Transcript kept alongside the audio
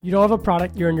You don't have a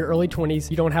product, you're in your early 20s,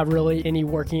 you don't have really any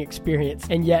working experience,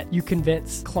 and yet you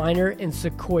convince Kleiner and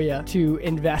Sequoia to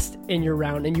invest in your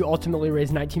round, and you ultimately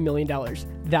raise $19 million.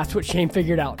 That's what Shane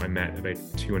figured out. I met about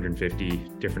 250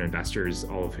 different investors,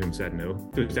 all of whom said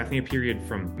no. There was definitely a period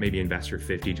from maybe investor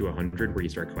 50 to 100 where you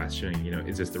start questioning,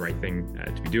 is this the right thing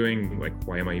to be doing? Like,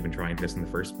 why am I even trying this in the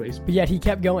first place? But yet he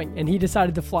kept going, and he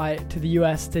decided to fly to the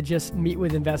US to just meet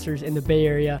with investors in the Bay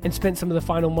Area and spent some of the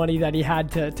final money that he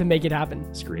had to make it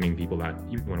happen. Screening people that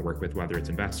you want to work with, whether it's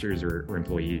investors or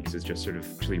employees, is just sort of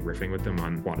actually riffing with them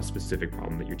on what a specific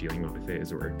problem that you're dealing with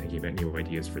is, or thinking about new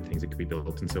ideas for things that could be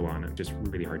built and so on. And just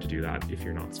really hard to do that if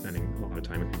you're not spending a lot of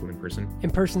time with people in person.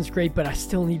 In person's great, but I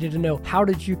still needed to know, how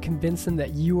did you convince them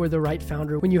that you were the right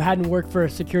founder when you hadn't worked for a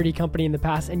security company in the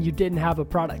past and you didn't have a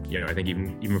product? I think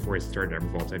even before I started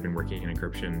Evervault, I'd been working in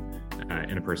encryption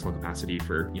in a personal capacity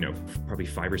for, probably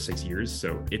 5 or 6 years.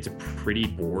 So it's a pretty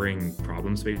boring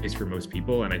problem space for most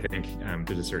people. And I think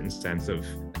there's a certain sense of,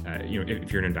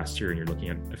 if you're an investor and you're looking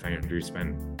at a founder who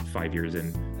spent 5 years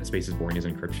in a space as boring as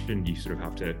encryption, you sort of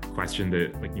have to question the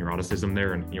neuroticism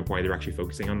there and why they're actually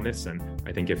focusing on this. And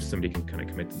I think if somebody can kind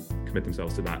of commit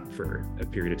themselves to that for a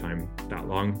period of time that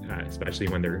long, especially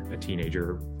when they're a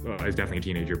teenager, well, I was definitely a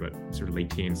teenager, but sort of late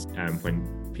teens,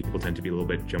 when people tend to be a little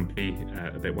bit jumpy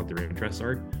about what their interests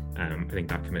are. I think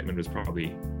that commitment was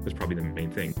probably the main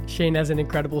thing. Shane has an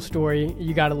incredible story.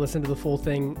 You got to listen to the full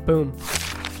thing. Boom.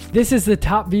 This is the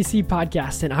Top VC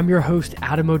Podcast, and I'm your host,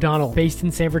 Adam O'Donnell, based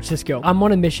in San Francisco. I'm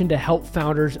on a mission to help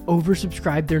founders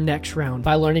oversubscribe their next round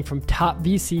by learning from top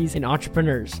VCs and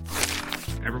entrepreneurs.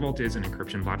 Evervault is an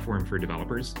encryption platform for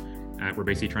developers. We're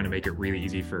basically trying to make it really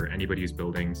easy for anybody who's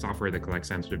building software that collects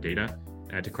sensitive data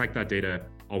to collect that data,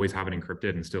 always have it encrypted,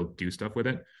 and still do stuff with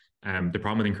it. The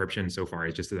problem with encryption so far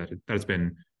is just that it's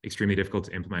been extremely difficult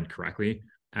to implement correctly.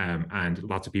 And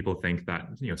lots of people think that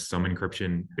some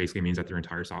encryption basically means that their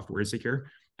entire software is secure.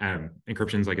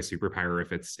 Encryption is like a superpower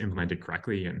if it's implemented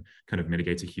correctly and kind of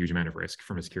mitigates a huge amount of risk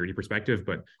from a security perspective.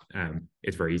 But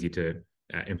it's very easy to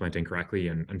implement incorrectly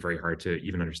and very hard to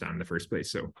even understand in the first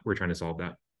place. So we're trying to solve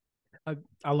that.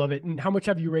 I love it. And how much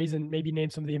have you raised, and maybe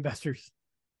name some of the investors?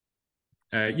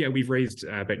 We've raised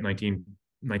about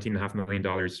 $19.5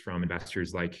 million from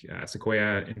investors like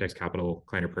Sequoia, Index Capital,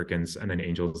 Kleiner Perkins, and then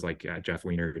angels like Jeff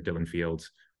Weiner, Dylan Field,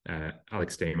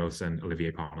 Alex Stamos, and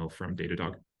Olivier Panel from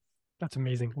Datadog. That's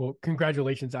amazing. Well,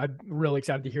 congratulations. I'm really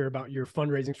excited to hear about your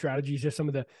fundraising strategies, just some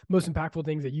of the most impactful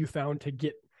things that you found to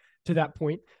get to that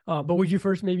point. But would you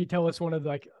first maybe tell us one of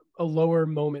a lower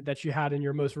moment that you had in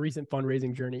your most recent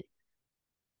fundraising journey?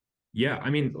 Yeah, to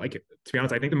be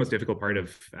honest, I think the most difficult part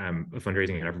of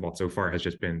fundraising at Evervault so far has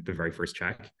just been the very first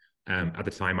check. At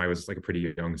the time, I was like a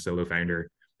pretty young solo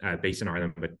founder based in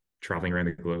Ireland, but traveling around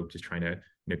the globe, just trying to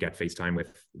get FaceTime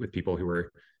with people who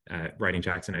were writing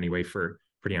checks in any way for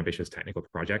pretty ambitious technical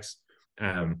projects.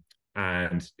 And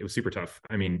it was super tough.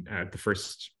 The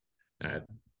first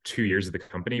 2 years of the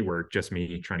company were just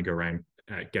me trying to go around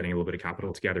getting a little bit of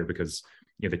capital together because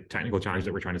the technical challenge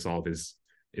that we're trying to solve is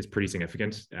pretty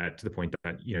significant to the point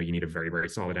that you need a very, very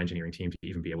solid engineering team to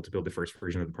even be able to build the first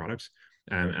version of the product.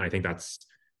 And I think that's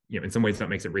in some ways that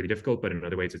makes it really difficult, but in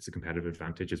other ways it's a competitive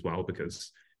advantage as well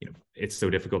because it's so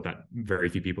difficult that very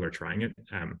few people are trying it.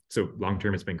 So long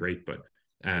term it's been great, but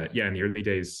in the early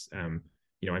days,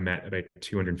 I met about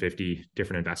 250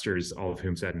 different investors, all of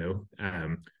whom said no.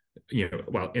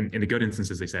 Well, in the good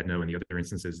instances they said no, in the other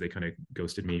instances they kind of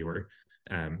ghosted me or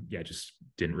just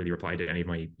didn't really reply to any of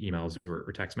my emails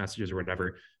or text messages or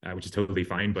whatever, which is totally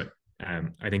fine. But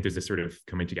I think there's this sort of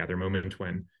coming together moment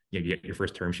when you get your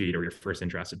first term sheet or your first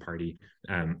interested party.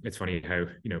 It's funny how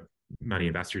many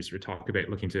investors sort of talk about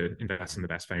looking to invest in the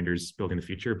best founders building the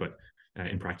future, but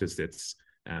in practice it's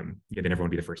they never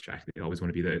want to be the first check. They always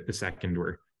want to be the second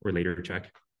or later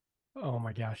check. Oh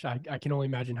my gosh. I can only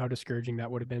imagine how discouraging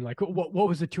that would have been. Like, what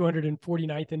was the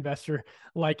 249th investor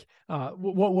like?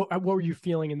 What were you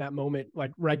feeling in that moment,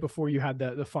 like right before you had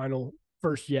the final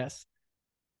first yes?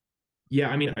 Yeah,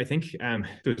 I think there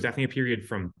was definitely a period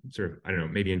from sort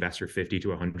of, maybe investor 50 to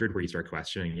 100 where you start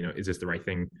questioning, is this the right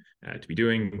thing to be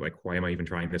doing? Like, why am I even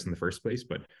trying this in the first place?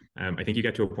 But I think you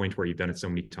get to a point where you've done it so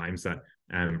many times that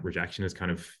rejection is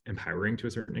kind of empowering to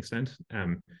a certain extent.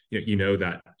 You know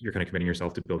that you're kind of committing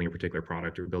yourself to building a particular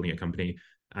product or building a company.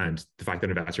 And the fact that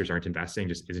investors aren't investing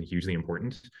just isn't hugely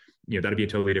important. That'd be a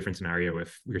totally different scenario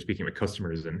if we were speaking with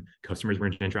customers and customers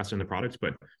weren't interested in the product,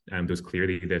 but there was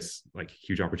clearly this like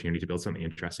huge opportunity to build something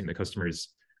interesting that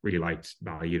customers really liked,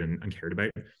 valued, and cared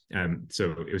about.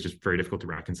 So it was just very difficult to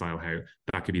reconcile how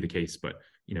that could be the case, but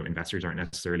investors aren't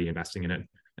necessarily investing in it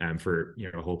for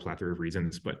a whole plethora of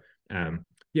reasons. But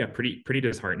Yeah, pretty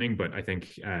disheartening. But I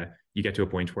think you get to a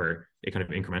point where it kind of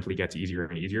incrementally gets easier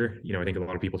and easier. I think a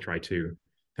lot of people try to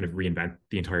kind of reinvent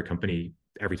the entire company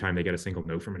every time they get a single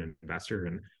no from an investor,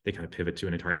 and they kind of pivot to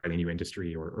an entirely new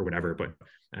industry or whatever. But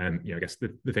I guess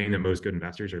the thing that most good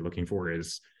investors are looking for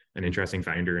is an interesting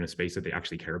founder in a space that they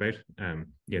actually care about.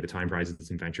 The time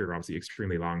horizons in venture are obviously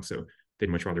extremely long, so they'd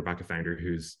much rather back a founder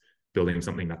who's building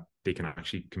something that they can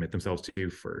actually commit themselves to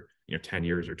for 10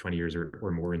 years or 20 years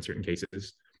or more in certain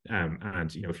cases.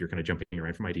 And if you're kind of jumping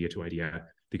around from idea to idea,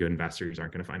 the good investors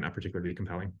aren't going to find that particularly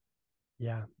compelling.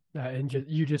 Yeah. And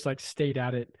you just like stayed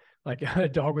at it like a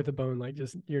dog with a bone, like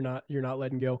just you're not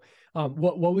letting go.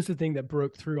 What was the thing that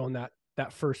broke through on that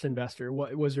first investor?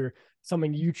 What was there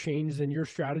something you changed in your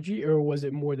strategy, or was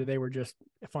it more that they were just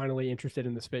finally interested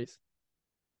in the space?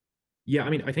 Yeah,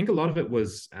 I mean, I think a lot of it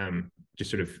was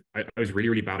just sort of I was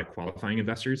really bad at qualifying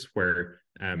investors, where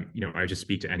I would just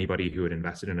speak to anybody who had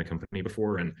invested in a company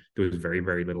before, and there was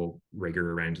very little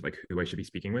rigor around like who I should be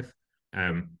speaking with.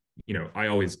 Um, I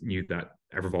always knew that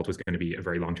Evervault was going to be a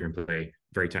very long-term play,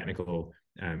 very technical,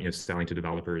 selling to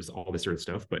developers, all this sort of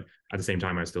stuff. But at the same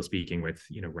time, I was still speaking with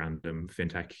random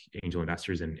fintech angel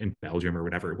investors in Belgium or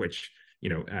whatever, which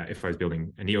if I was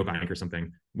building a neobank or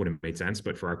something, would have made sense.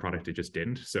 But for our product, it just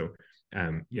didn't. So,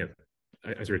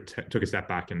 I sort of took a step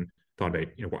back and thought about,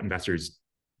 what investors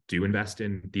do invest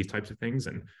in these types of things.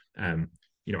 And,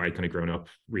 I'd kind of grown up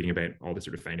reading about all the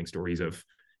sort of founding stories of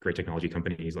great technology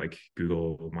companies like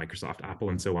Google, Microsoft, Apple,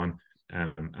 and so on.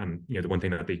 And, the one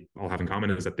thing that they all have in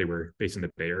common is that they were based in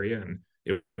the Bay Area. And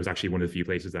it was actually one of the few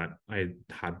places that I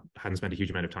hadn't spent a huge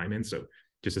amount of time in. So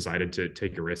just decided to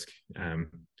take a risk.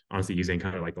 Honestly, using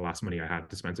kind of like the last money I had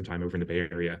to spend some time over in the Bay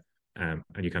Area. And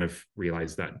you kind of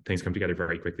realize that things come together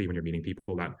very quickly when you're meeting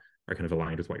people that are kind of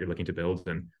aligned with what you're looking to build.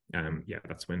 And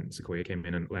that's when Sequoia came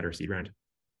in and led our seed round.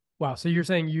 Wow. So you're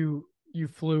saying you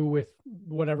flew with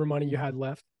whatever money you had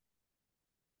left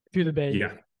to the Bay.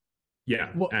 Yeah. Yeah.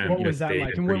 What was that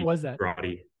like? And when was that?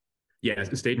 Grotty. Yeah, I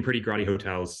stayed in pretty grotty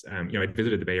hotels. I'd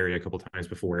visited the Bay Area a couple of times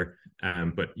before,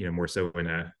 but more so in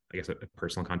I guess, a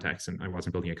personal context, and I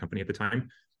wasn't building a company at the time.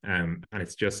 And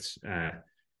it's just,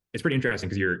 it's pretty interesting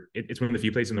because it's one of the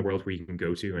few places in the world where you can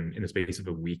go to, and in the space of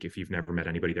a week, if you've never met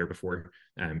anybody there before,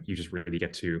 you just really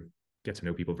get to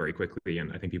know people very quickly.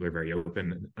 And I think people are very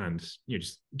open, and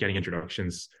just getting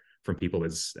introductions from people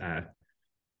is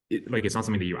it's not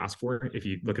something that you ask for. If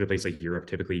you look at a place like Europe,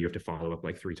 typically you have to follow up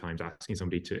like 3 times asking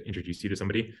somebody to introduce you to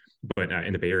somebody. But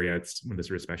in the Bay Area, it's one of the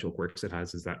sort of special quirks it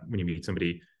has is that when you meet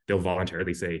somebody, they'll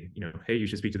voluntarily say, hey, you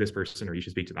should speak to this person or you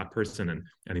should speak to that person. And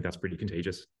I think that's pretty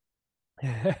contagious.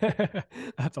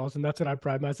 That's awesome. That's what I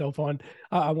pride myself on.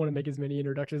 I want to make as many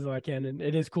introductions as I can, and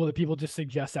it is cool that people just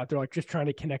suggest that they're like just trying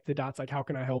to connect the dots. Like, how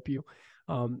can I help you?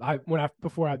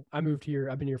 Before I moved here,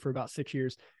 I've been here for about 6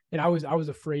 years, and I was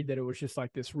afraid that it was just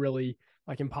like this really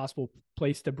like impossible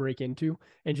place to break into,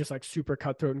 and just like super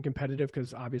cutthroat and competitive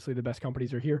because obviously the best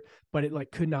companies are here, but it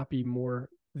like could not be more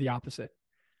the opposite.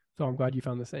 So I'm glad you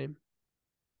found the same.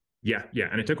 Yeah,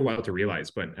 and it took a while to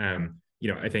realize, but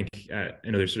I think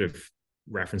another sort of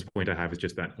reference point I have is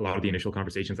just that a lot of the initial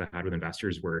conversations I had with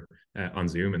investors were on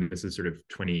Zoom, and this is sort of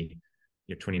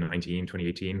 2019,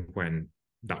 2018, when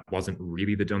that wasn't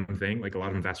really the done thing. Like a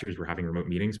lot of investors were having remote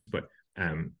meetings, but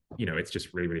it's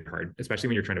just really hard, especially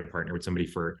when you're trying to partner with somebody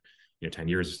for 10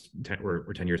 years, 10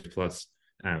 or 10 years plus.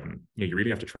 You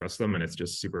really have to trust them, and it's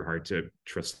just super hard to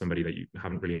trust somebody that you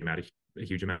haven't really met a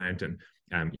huge amount. And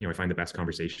I find the best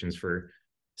conversations for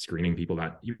screening people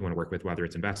that you want to work with, whether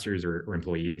it's investors or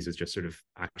employees, is just sort of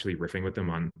actually riffing with them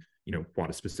on what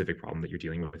a specific problem that you're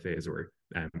dealing with is, or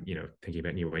thinking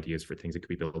about new ideas for things that could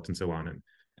be built and so on.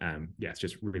 And it's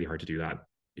just really hard to do that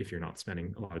if you're not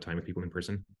spending a lot of time with people in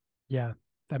person. Yeah,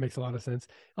 that makes a lot of sense.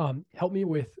 Help me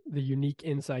with the unique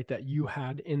insight that you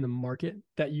had in the market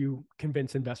that you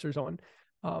convince investors on.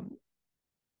 So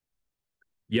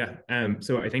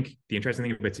I think the interesting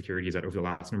thing about security is that over the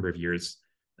last number of years,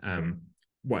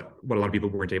 what a lot of people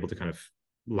weren't able to kind of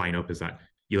line up is that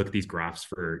you look at these graphs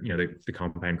for the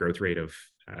compound growth rate of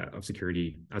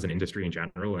security as an industry in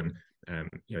general, and I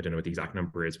don't know what the exact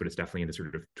number is, but it's definitely in the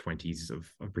sort of 20s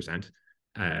of percent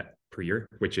per year,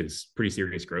 which is pretty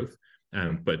serious growth.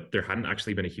 But there hadn't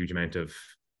actually been a huge amount of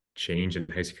change in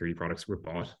how security products were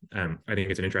bought. I think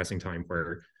it's an interesting time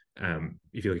where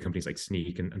if you look at companies like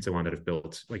Sneak and so on that have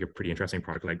built like a pretty interesting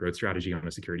product-led growth strategy on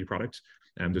a security product,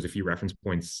 there's a few reference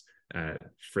points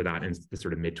for that in the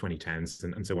sort of mid 2010s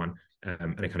and so on.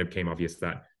 And it kind of became obvious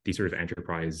that these sort of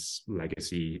enterprise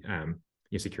legacy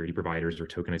security providers or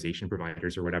tokenization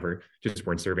providers or whatever just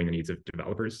weren't serving the needs of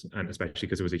developers, and especially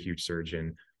because it was a huge surge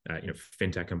in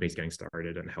fintech companies getting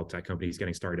started and health tech companies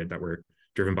getting started that were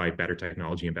driven by better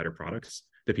technology and better products.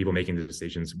 The people making the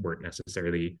decisions weren't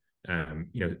necessarily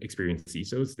experienced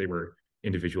CISOs. They were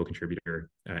individual contributor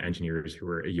engineers who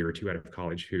were a year or two out of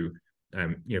college who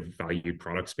valued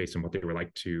products based on what they were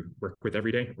like to work with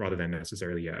every day, rather than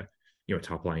necessarily a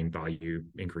top line value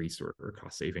increase or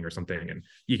cost saving or something. And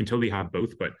you can totally have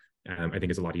both, but I think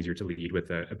it's a lot easier to lead with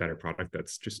a better product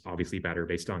that's just obviously better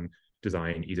based on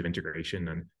design, ease of integration,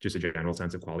 and just a general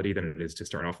sense of quality than it is to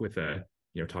start off with a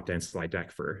top-down slide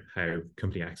deck for how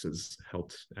company X has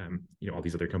helped all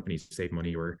these other companies save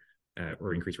money or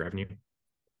increase revenue.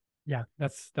 Yeah,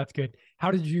 that's good.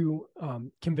 How did you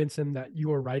convince them that you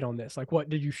were right on this? Like, what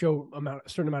did you show a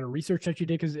certain amount of research that you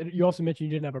did? Because you also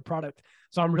mentioned you didn't have a product,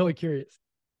 so I'm really curious.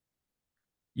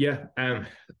 Yeah,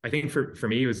 I think for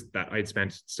me it was that I'd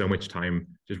spent so much time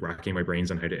just racking my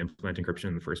brains on how to implement encryption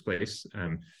in the first place.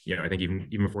 I think even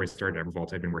before I started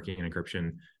Evervault, I'd been working in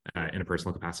encryption in a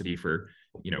personal capacity for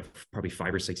probably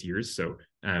 5 or 6 years. So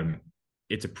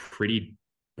it's a pretty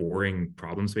boring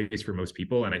problem space for most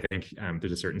people, and I think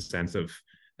there's a certain sense of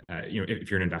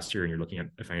if you're an investor and you're looking at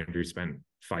a founder who spent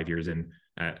 5 years in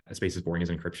a space as boring as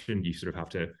encryption, you sort of have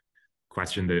to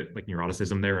question the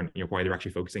neuroticism there and why they're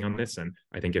actually focusing on this. And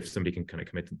I think if somebody can kind of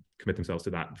commit themselves to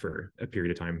that for a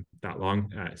period of time that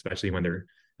long, especially when they're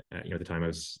at the time I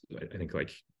was, I think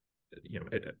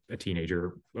a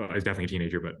teenager. Well, I was definitely a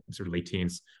teenager, but sort of late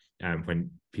teens, when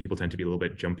people tend to be a little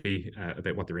bit jumpy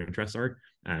about what their interests are.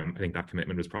 I think that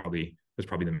commitment was probably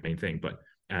the main thing. But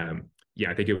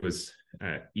I think it was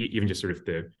even just sort of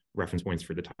the reference points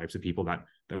for the types of people that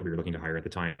we were looking to hire at the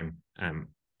time.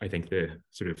 I think the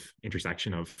sort of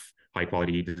intersection of high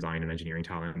quality design and engineering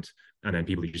talent, and then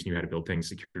people who just knew how to build things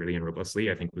securely and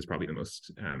robustly, I think was probably the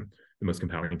most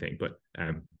compelling thing. But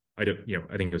I think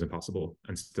it was impossible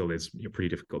and still is pretty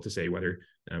difficult to say whether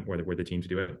we're the team to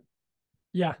do it.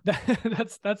 Yeah,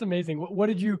 that's amazing. What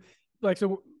did you like?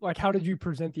 So how did you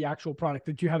present the actual product?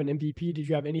 Did you have an MVP? Did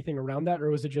you have anything around that,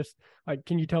 or was it just like?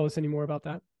 Can you tell us any more about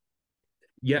that?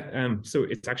 Yeah, so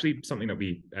it's actually something that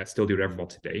we still do at Evervault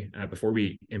today. Before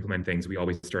we implement things, we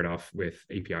always start off with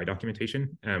API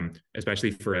documentation,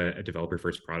 especially for a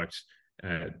developer-first product.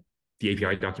 The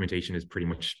API documentation is pretty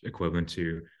much equivalent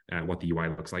to what the UI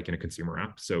looks like in a consumer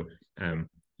app. So,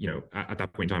 at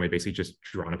that point in time, I basically just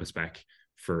drawn up a spec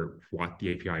for what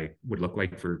the API would look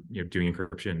like for doing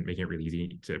encryption, making it really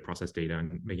easy to process data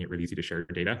and making it really easy to share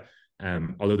data.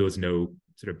 Although there was no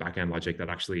sort of backend logic that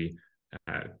actually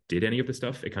did any of the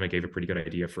stuff, it kind of gave a pretty good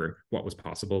idea for what was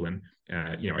possible. And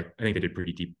I think they did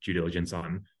pretty deep due diligence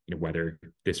on whether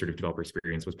this sort of developer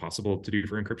experience was possible to do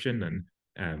for encryption.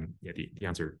 And the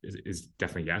answer is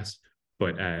definitely yes.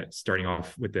 But starting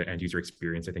off with the end user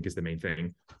experience, I think, is the main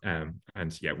thing.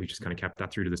 We just kind of kept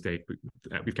that through to this day.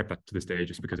 We've kept that to this day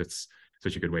just because it's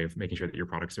such a good way of making sure that your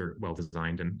products are well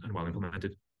designed and well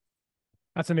implemented.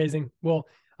 That's amazing. Well,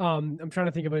 I'm trying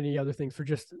to think of any other things for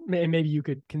just maybe you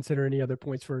could consider any other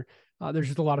points for. There's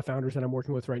just a lot of founders that I'm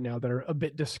working with right now that are a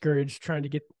bit discouraged trying to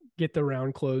get the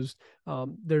round closed.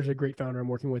 There's a great founder I'm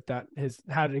working with that has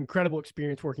had an incredible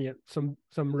experience working at some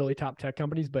really top tech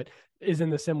companies, but is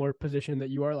in the similar position that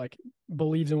you are, like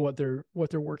believes in what they're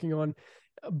working on,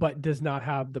 but does not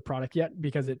have the product yet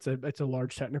because it's a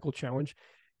large technical challenge.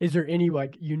 Is there any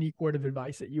like unique word of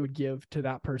advice that you would give to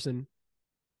that person?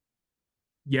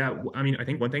 Yeah, I mean, I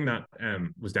think one thing that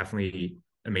was definitely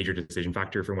a major decision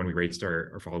factor for when we raised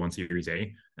our follow-on Series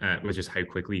A was just how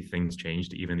quickly things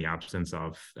changed, even in the absence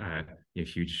of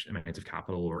huge amounts of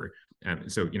capital. Or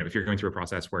so if you're going through a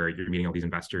process where you're meeting all these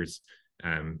investors,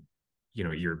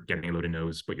 you're getting a load of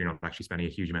no's, but you're not actually spending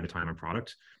a huge amount of time on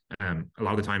product. A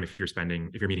lot of the time, if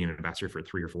you're meeting an investor for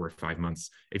 3 or 4 or 5 months,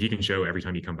 if you can show every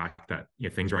time you come back that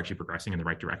things are actually progressing in the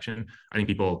right direction, I think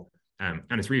people. And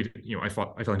it's really, I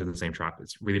fell into the same trap.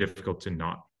 It's really difficult to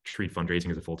not treat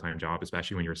fundraising as a full-time job,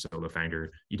 especially when you're a solo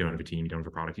founder. You don't have a team, you don't have a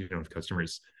product, you don't have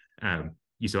customers.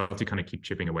 You still have to kind of keep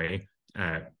chipping away.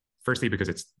 Firstly, because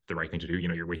it's the right thing to do.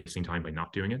 You're wasting time by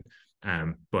not doing it.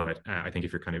 But I think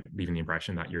if you're kind of leaving the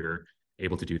impression that you're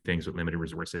able to do things with limited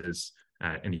resources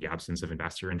in the absence of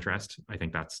investor interest, I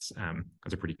think that's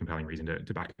a pretty compelling reason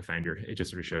to back a founder. It just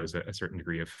sort of shows a certain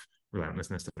degree of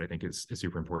relentlessness that I think is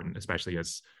super important, especially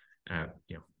as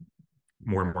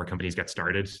more and more companies get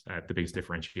started. The biggest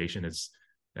differentiation is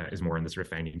more on the sort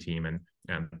of founding team and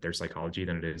their psychology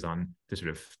than it is on the sort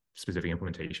of specific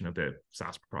implementation of the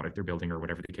SaaS product they're building or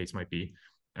whatever the case might be.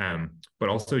 But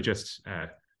also just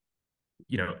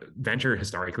venture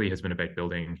historically has been about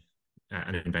building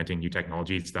and inventing new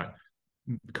technologies that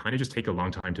kind of just take a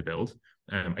long time to build.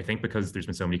 I think because there's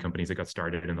been so many companies that got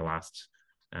started in the last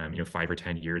 5 or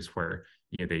 10 years where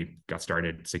they got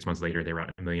started 6 months later, they were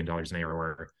at $1 million in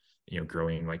ARR,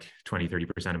 growing like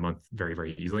 20-30% a month very,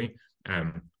 very easily.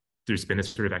 There's been this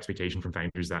sort of expectation from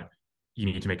founders that you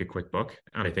need to make a quick buck.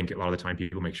 And I think a lot of the time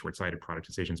people make short-sighted product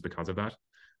decisions because of that.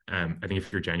 I think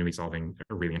if you're genuinely solving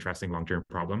a really interesting long-term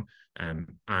problem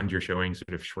and you're showing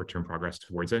sort of short-term progress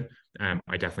towards it,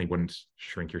 I definitely wouldn't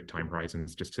shrink your time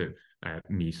horizons just to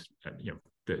meet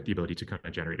the ability to kind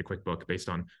of generate a quick buck based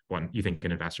on what you think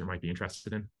an investor might be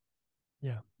interested in.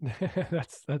 Yeah,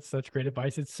 that's such great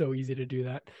advice. It's so easy to do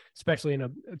that, especially in a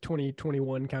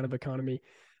 2021 kind of economy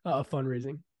of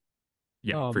fundraising.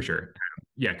 Yeah, for sure.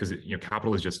 Yeah, because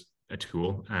capital is just a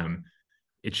tool.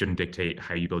 It shouldn't dictate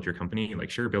how you build your company.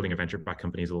 Like, sure, building a venture-backed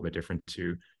company is a little bit different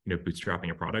to bootstrapping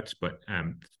a product, but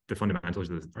the fundamentals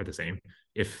are the same.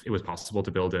 If it was possible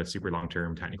to build a super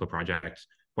long-term technical project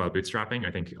while bootstrapping,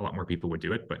 I think a lot more people would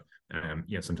do it. But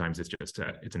sometimes it's just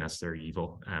it's a necessary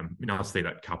evil. Not to say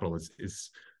that capital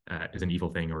is an evil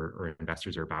thing or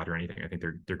investors are bad or anything. I think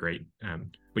they're great,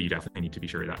 but you definitely need to be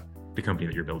sure that the company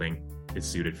that you're building is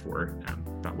suited for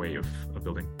that way of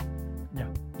building.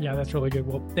 Yeah, that's really good.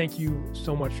 Well, thank you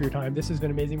so much for your time. This has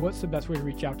been amazing. What's the best way to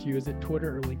reach out to you? Is it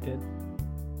Twitter or LinkedIn?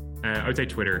 I would say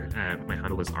Twitter. My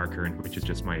handle is rcurran, which is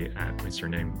just my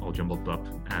surname all jumbled up.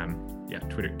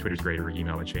 Twitter's great, or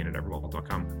email at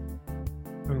shane@evervault.com.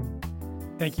 Boom.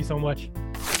 Thank you so much.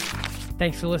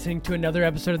 Thanks for listening to another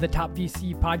episode of the Top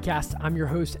VC Podcast. I'm your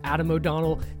host, Adam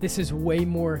O'Donnell. This is way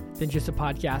more than just a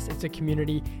podcast. It's a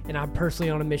community, and I'm personally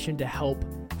on a mission to help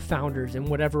founders in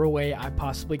whatever way I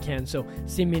possibly can. So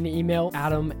send me an email,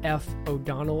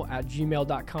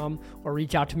 adamfodonnell@gmail.com, or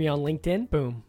reach out to me on LinkedIn. Boom.